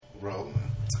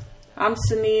Rolling. I'm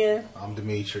Sania. I'm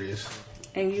Demetrius.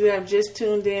 And you have just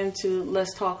tuned in to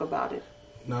Let's Talk About It.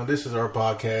 Now, this is our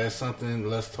podcast. Something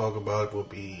Let's Talk About will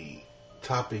be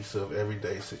topics of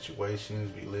everyday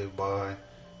situations we live by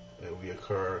and we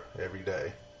occur every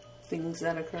day. Things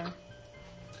that occur.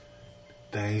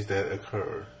 Things that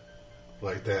occur.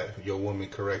 Like that, your woman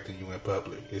correcting you in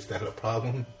public. Is that a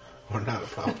problem or not a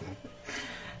problem?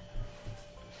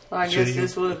 Well, I guess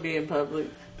this would be in public.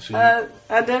 I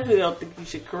definitely don't think you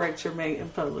should correct your mate in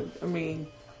public. I mean,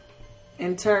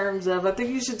 in terms of, I think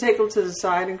you should take them to the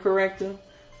side and correct them.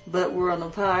 But we're on a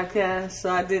podcast, so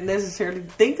I didn't necessarily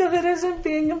think of it as it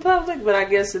being in public, but I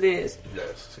guess it is.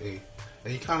 Yes, see.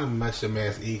 And you kind of mess your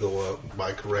man's ego up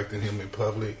by correcting him in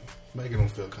public, making him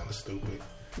feel kind of stupid.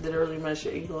 Did it really mess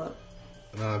your ego up?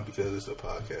 No, because it's a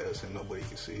podcast and nobody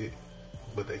can see it,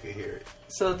 but they can hear it.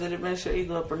 So did it mess your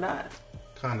ego up or not?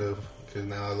 Kind of, because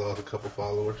now I lost a couple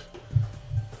followers.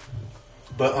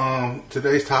 But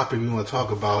today's topic we want to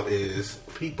talk about is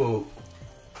people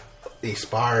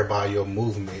inspired by your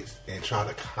movements and try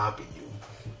to copy you.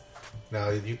 Now,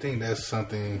 do you think that's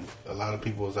something a lot of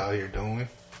people is out here doing?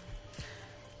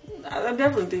 I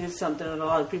definitely think it's something that a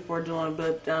lot of people are doing,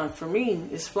 but for me,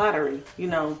 it's flattery. You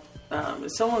know,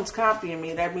 if someone's copying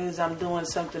me, that means I'm doing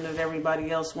something that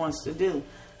everybody else wants to do.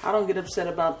 I don't get upset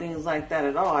about things like that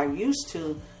at all. I used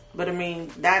to, but I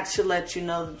mean, that should let you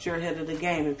know that you're ahead of the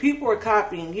game. If people are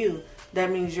copying you, that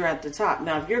means you're at the top.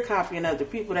 Now, if you're copying other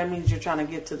people, that means you're trying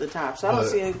to get to the top. So I don't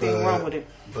see anything wrong with it.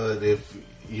 But if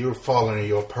you're following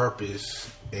your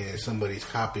purpose and somebody's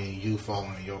copying you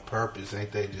following your purpose,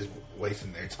 ain't they just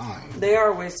wasting their time? They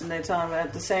are wasting their time. But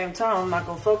at the same time, I'm not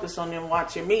going to focus on them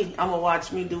watching me. I'm going to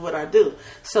watch me do what I do.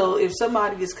 So if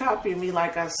somebody is copying me,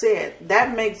 like I said,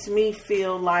 that makes me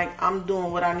feel like I'm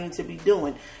doing what I need to be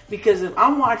doing. Because if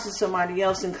I'm watching somebody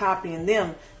else and copying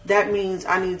them, that means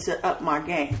I need to up my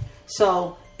game.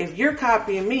 So if you're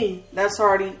copying me,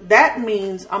 that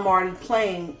means I'm already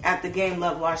playing at the game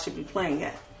level I should be playing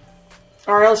at.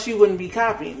 Or else you wouldn't be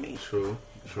copying me. True.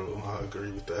 I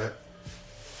agree with that.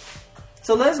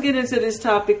 So let's get into this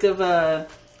topic of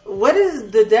what is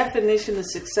the definition of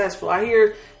successful? I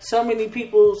hear so many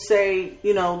people say,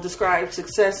 describe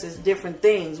success as different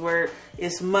things, where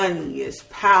it's money, it's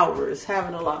power, it's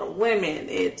having a lot of women,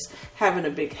 it's having a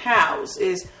big house.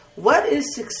 What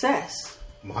is success?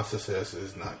 My success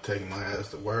is not taking my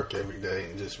ass to work every day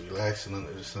and just relaxing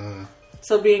under the sun.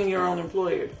 So being your own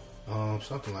employer?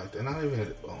 Something like that. Not even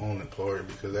an own employer,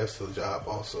 because that's a job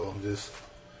also. Just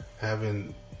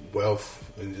having wealth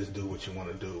and just do what you want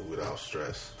to do without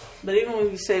stress. But even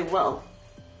when you say wealth,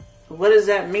 what does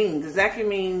that mean? Because that can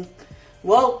mean,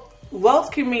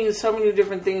 wealth can mean so many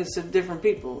different things to different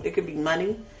people. It could be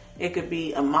money. It could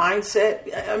be a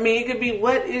mindset. I mean, it could be,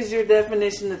 what is your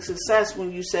definition of success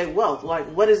when you say wealth? Like,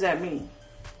 what does that mean?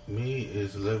 Me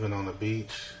is living on the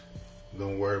beach,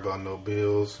 don't worry about no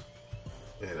bills,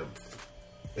 and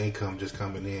income just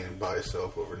coming in by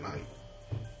itself overnight.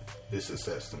 It's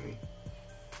success to me.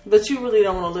 But you really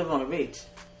don't want to live on a beach.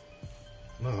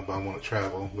 No, but I want to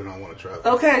travel. We don't want to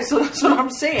travel. Okay, so that's what I'm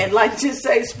saying. Like, just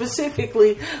say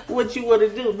specifically what you want to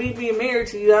do. Me being married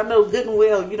to you, I know good and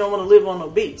well you don't want to live on a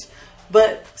beach.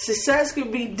 But success can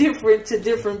be different to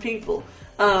different people.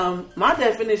 My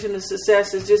definition of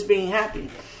success is just being happy.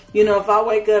 If I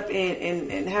wake up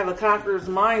and have a conqueror's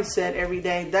mindset every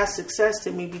day, that's success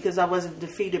to me, because I wasn't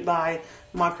defeated by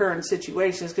my current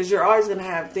situations. Because you're always going to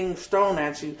have things thrown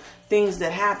at you, things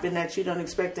that happen that you don't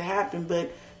expect to happen.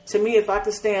 But to me, if I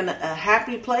could stay in a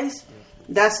happy place,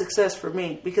 that's success for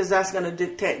me, because that's going to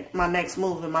dictate my next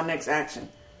move and my next action.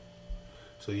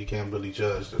 So you can't really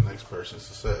judge the next person's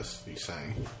success, you're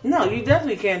saying? No, you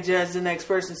definitely can't judge the next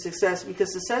person's success,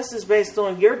 because success is based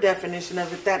on your definition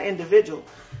of it, that individual.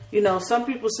 Some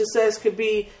people's success could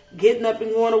be getting up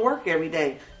and going to work every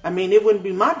day. I mean, it wouldn't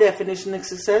be my definition of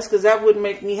success, because that wouldn't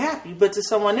make me happy. But to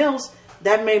someone else,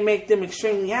 that may make them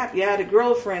extremely happy. I had a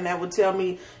girlfriend that would tell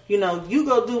me, you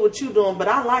go do what you're doing, but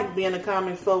I like being a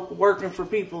common folk, working for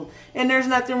people. And there's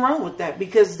nothing wrong with that,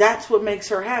 because that's what makes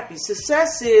her happy.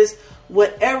 Success is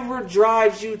whatever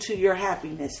drives you to your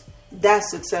happiness.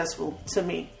 That's successful to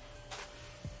me.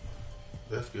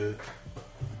 That's good.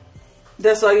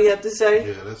 That's all you have to say?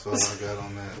 Yeah, that's all I got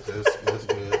on that. That's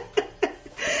good.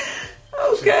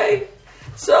 Okay.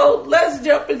 So let's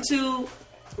jump into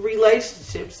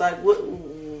relationships. Like,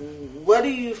 what do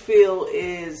you feel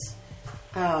is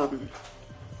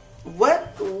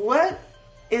what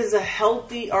is a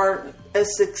healthy or a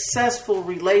successful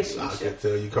relationship? I can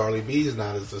tell you Carly B is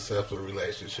not a successful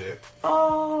relationship.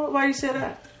 Oh, why you say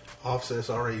that? Offset's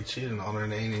already cheating on her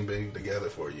and they ain't even been together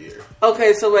for a year.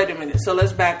 Okay, so wait a minute. So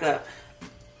let's back up.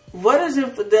 What is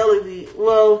infidelity?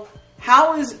 Well,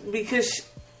 how is, because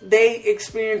they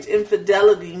experience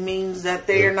infidelity means that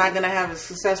they are not going to have a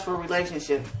successful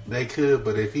relationship? They could,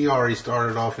 but if he already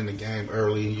started off in the game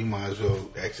early, you might as well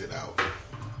exit out.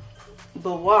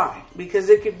 But why? Because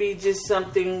it could be just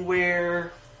something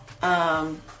where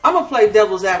I'm going to play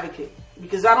devil's advocate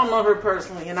because I don't know her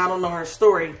personally and I don't know her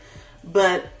story,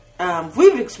 but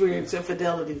we've experienced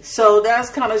infidelity. So that's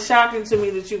kind of shocking to me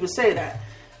that you would say that.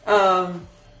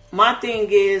 My thing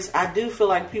is, I do feel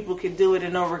like people can do it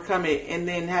and overcome it and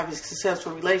then have a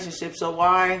successful relationship. So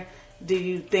why do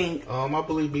you think? I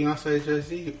believe Beyonce and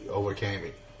Jay-Z overcame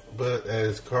it. But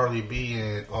as Cardi B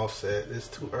and Offset, it's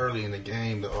too early in the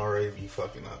game to already be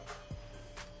fucking up.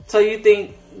 So you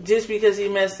think just because he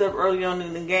messed up early on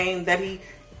in the game that he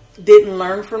didn't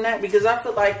learn from that? Because I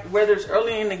feel like whether it's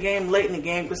early in the game, late in the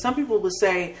game, because some people would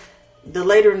say the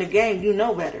later in the game, you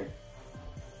know better.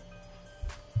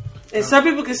 And some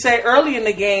people could say early in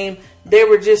the game, they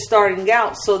were just starting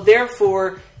out. So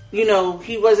therefore, you know,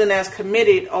 he wasn't as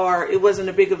committed or it wasn't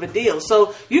a big of a deal.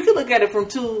 So you could look at it from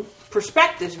two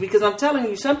perspectives, because I'm telling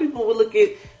you, some people will look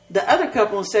at the other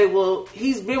couple and say, well,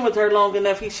 he's been with her long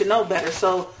enough, he should know better.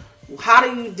 So how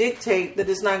do you dictate that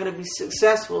it's not going to be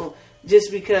successful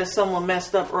just because someone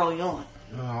messed up early on?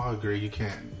 No, I agree. You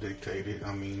can't dictate it.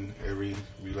 I mean, every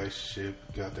relationship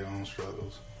got their own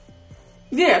struggles.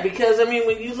 Yeah, because, I mean,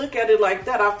 when you look at it like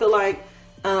that, I feel like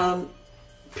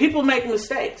people make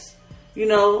mistakes, you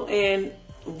know, and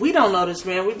we don't know this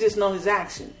man. We just know his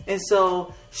action. And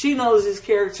so she knows his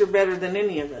character better than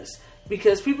any of us,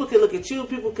 because people can look at you,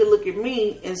 people can look at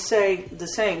me and say the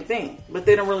same thing, but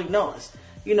they don't really know us.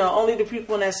 You know, only the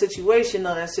people in that situation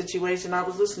know that situation. I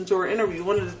was listening to her interview.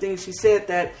 One of the things she said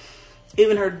that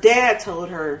even her dad told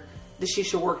her that she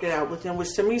should work it out with him,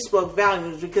 which to me spoke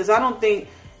volumes, because I don't think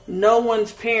no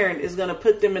one's parent is going to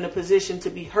put them in a position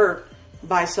to be hurt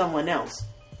by someone else.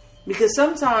 Because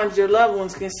sometimes your loved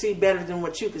ones can see better than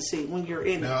what you can see when you're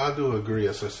in it. Now, I do agree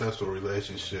a successful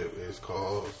relationship is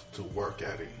caused to work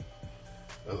at it.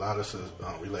 A lot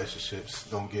of relationships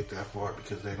don't get that far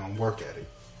because they don't work at it.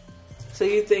 So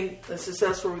you think a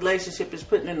successful relationship is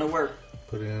putting in the work?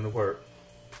 Put in the work.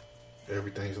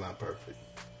 Everything's not perfect.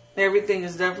 Everything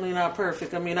is definitely not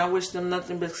perfect. I mean, I wish them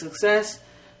nothing but success.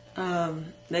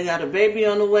 They got a baby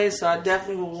on the way, so I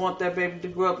definitely would want that baby to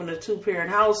grow up in a 2-parent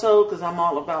household, because I'm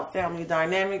all about family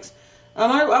dynamics.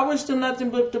 I wish them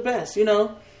nothing but the best, you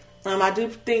know. I do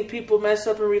think people mess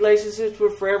up in relationships.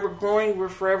 We're forever growing. We're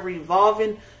forever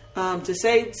evolving. To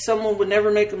say someone would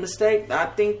never make a mistake, I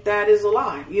think that is a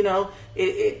lie. You know,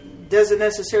 it doesn't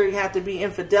necessarily have to be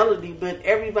infidelity, but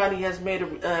everybody has made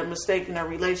a mistake in their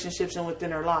relationships and within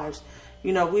their lives.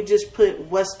 You know, we just put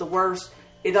what's the worst.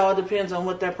 It all depends on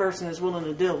what that person is willing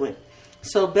to deal with.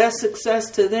 So best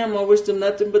success to them. I wish them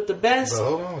nothing but the best. But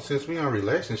hold on, since we're on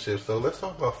relationships, though, let's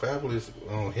talk about Fabulous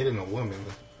hitting a woman.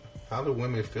 How do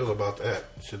women feel about that?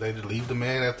 Should they leave the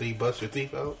man after he busts your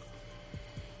teeth out?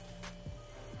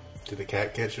 Did the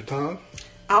cat catch your tongue?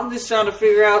 I'm just trying to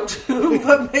figure out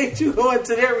what made you go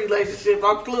into their relationship.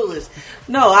 I'm clueless.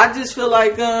 No, I just feel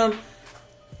like,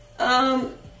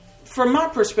 from my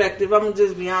perspective, I'm going to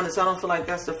just be honest, I don't feel like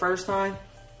that's the first time.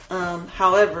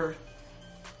 However,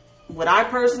 would I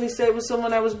personally say with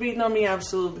someone that was beating on me?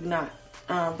 Absolutely not.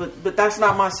 But that's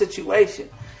not my situation.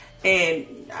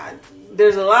 And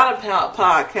there's a lot of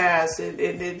podcasts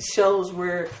and shows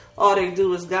where all they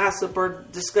do is gossip or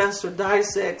discuss or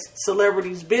dissect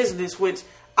celebrities' business, which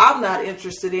I'm not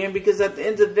interested in, because at the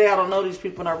end of the day, I don't know these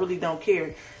people and I really don't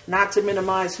care. Not to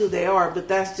minimize who they are, but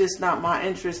that's just not my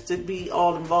interest to be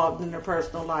all involved in their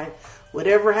personal life.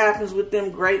 Whatever happens with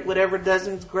them, great. Whatever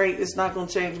doesn't, great. It's not going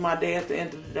to change my day at the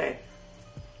end of the day.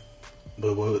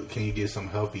 But can you give some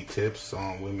healthy tips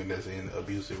on women that's in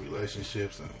abusive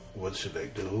relationships, and what should they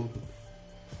do?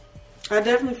 I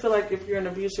definitely feel like if you're in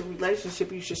an abusive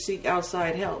relationship, you should seek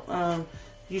outside help.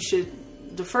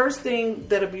 The first thing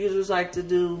that abusers like to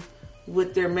do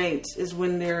with their mates is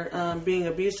when they're being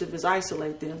abusive is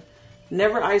isolate them.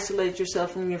 Never isolate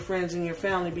yourself from your friends and your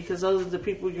family, because those are the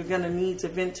people you're going to need to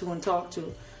vent to and talk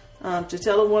to. To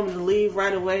tell a woman to leave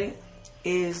right away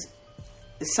is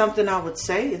something I would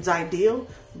say. It's ideal,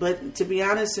 but to be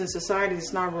honest, in society,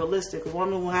 it's not realistic. A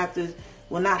woman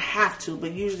will not have to,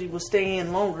 but usually will stay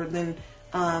in longer than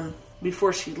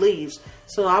before she leaves.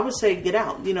 So I would say get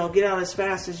out. You know, get out as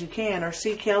fast as you can, or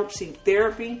seek help, seek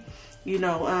therapy. You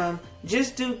know,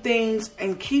 just do things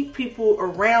and keep people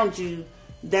around you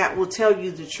that will tell you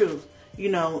the truth. You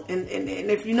know, and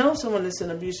if you know someone that's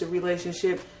in an abusive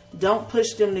relationship, don't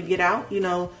push them to get out. You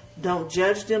know, Don't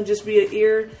judge them. Just be an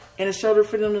ear and a shoulder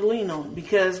for them to lean on.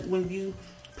 Because when you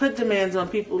put demands on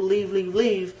people,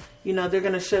 leave, you know, they're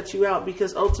going to shut you out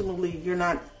because ultimately you're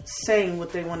not saying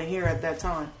what they want to hear at that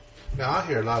time. Now, I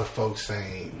hear a lot of folks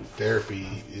saying therapy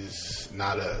is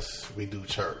not us. We do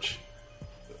church.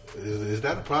 Is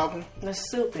that a problem? That's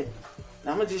stupid.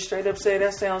 I'm going to just straight up say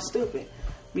that sounds stupid.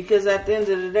 Because at the end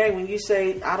of the day, when you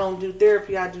say, I don't do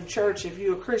therapy, I do church, if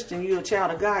you're a Christian, you're a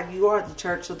child of God, you are the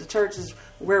church. So the church is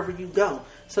wherever you go.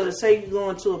 So to say you go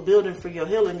into a building for your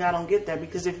healing, I don't get that.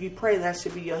 Because if you pray, that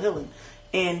should be your healing.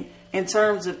 And in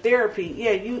terms of therapy,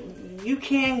 yeah, you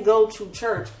can go to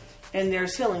church and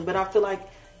there's healing. But I feel like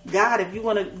God, if you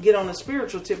want to get on a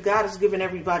spiritual tip, God has given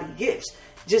everybody gifts.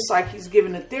 Just like he's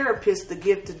given a therapist the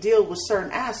gift to deal with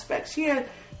certain aspects. Yeah,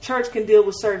 church can deal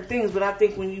with certain things. But I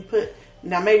think when you put...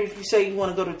 Now, maybe if you say you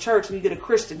want to go to church and you get a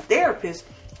Christian therapist,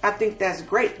 I think that's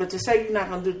great. But to say you're not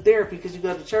going to do therapy because you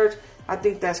go to church, I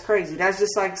think that's crazy. That's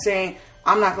just like saying,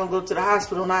 I'm not going to go to the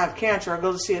hospital and I have cancer. I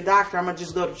go to see a doctor. I'm going to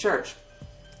just go to church.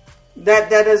 That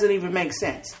doesn't even make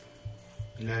sense.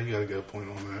 Yeah, you got a good point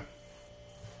on that.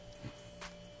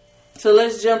 So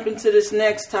let's jump into this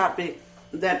next topic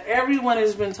that everyone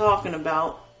has been talking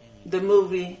about. The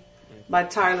movie by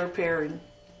Tyler Perry,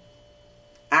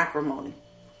 Acrimony.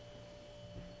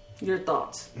 Your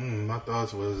thoughts? My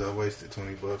thoughts was I wasted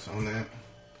 $20 on that.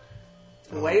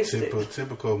 Wasted?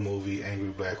 Typical movie, angry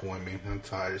black women. I'm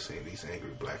tired of seeing these angry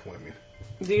black women.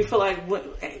 Do you feel like...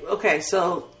 Okay,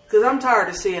 so... Because I'm tired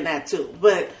of seeing that too.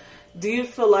 But do you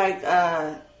feel like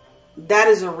that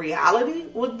is a reality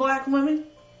with black women?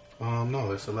 No,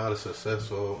 there's a lot of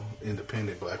successful,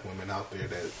 independent black women out there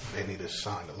that they need to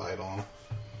shine the light on.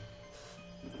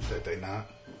 That they not.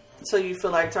 So you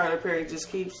feel like Tyler Perry just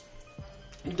keeps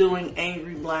doing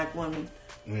angry black women?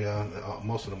 Yeah,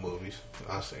 most of the movies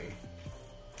I've seen.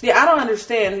 Yeah, I don't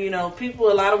understand. You know, a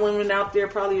lot of women out there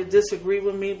probably disagree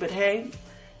with me, but hey,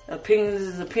 opinions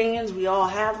is opinions. We all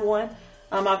have one.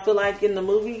 I feel like in the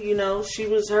movie, you know, she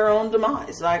was her own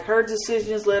demise. Like, her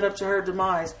decisions led up to her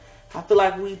demise. I feel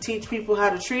like we teach people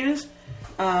how to treat us.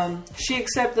 She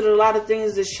accepted a lot of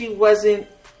things that she wasn't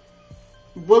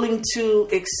willing to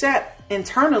accept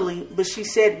internally, but she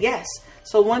said yes.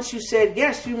 So once you said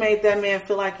yes, you made that man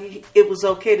feel like it was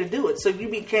okay to do it. So you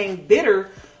became bitter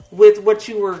with what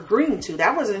you were agreeing to.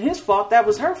 That wasn't his fault. That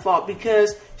was her fault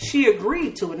because she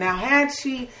agreed to it. Now, had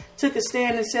she took a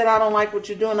stand and said, I don't like what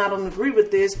you're doing, I don't agree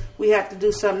with this, we have to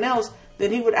do something else,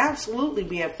 then he would absolutely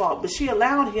be at fault. But she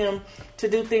allowed him to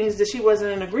do things that she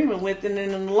wasn't in agreement with, and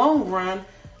then in the long run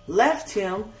left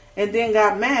him and then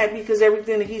got mad because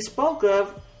everything that he spoke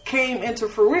of came into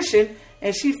fruition.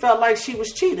 And she felt like she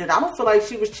was cheated. I don't feel like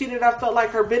she was cheated. I felt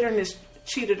like her bitterness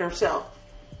cheated herself.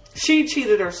 She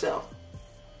cheated herself.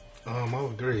 I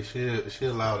would agree. She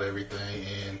allowed everything,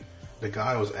 and the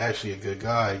guy was actually a good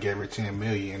guy. He gave her $10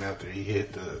 million after he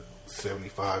hit the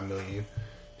 $75 million,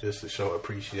 just to show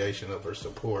appreciation of her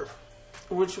support,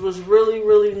 which was really,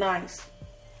 really nice.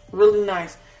 Really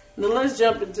nice. Now let's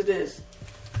jump into this,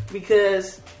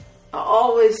 because I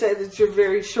always say that you're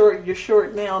very short. You're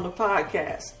short now on the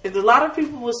podcast. And a lot of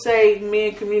people will say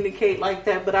men communicate like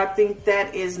that, but I think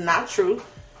that is not true.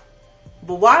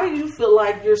 But why do you feel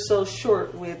like you're so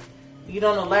short with, you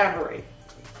don't elaborate?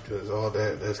 Because all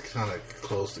that's kind of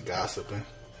close to gossiping.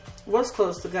 What's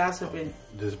close to gossiping?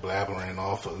 Just blabbering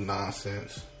off of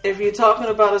nonsense. If you're talking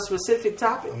about a specific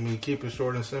topic. I mean, keep it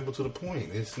short and simple to the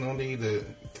point. It's no need to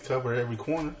cover every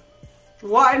corner.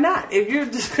 Why not? If you're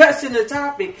discussing a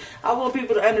topic, I want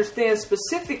people to understand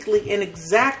specifically and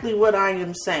exactly what I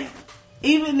am saying.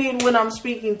 Even when I'm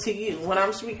speaking to you, when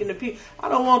I'm speaking to people, I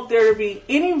don't want there to be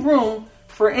any room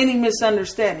for any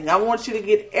misunderstanding. I want you to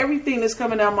get everything that's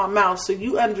coming out of my mouth so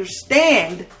you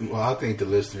understand. Well, I think the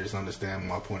listeners understand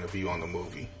my point of view on the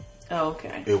movie. Oh,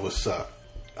 okay. It was suck.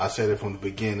 I said it from the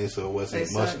beginning, so it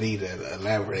wasn't much need to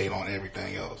elaborate on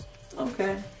everything else.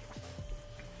 Okay.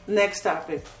 Next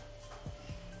topic.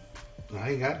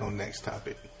 I ain't got no next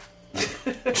topic.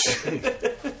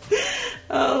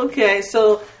 Okay,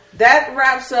 so that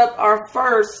wraps up our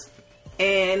first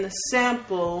and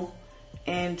sample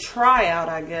and tryout,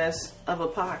 I guess, of a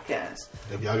podcast.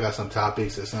 If y'all got some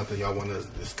topics or something y'all want us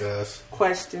to discuss,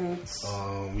 questions.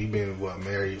 We've been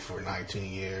married for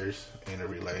 19 years, in a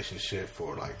relationship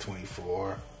for like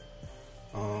 24.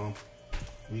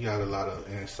 We got a lot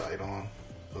of insight on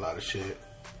a lot of shit.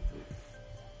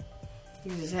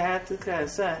 You just have to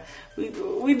cuss, huh?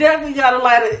 We definitely got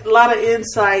a lot of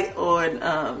insight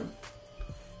on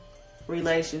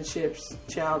relationships,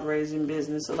 child raising,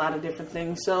 business, a lot of different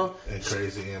things. So and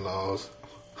crazy in-laws.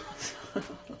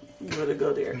 You better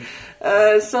go there.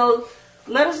 So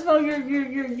let us know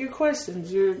your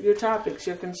questions, your topics,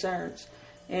 your concerns.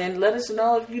 And let us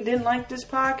know if you didn't like this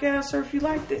podcast or if you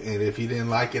liked it. And if you didn't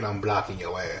like it, I'm blocking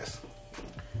your ass.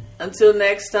 Until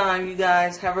next time, you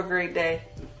guys, have a great day.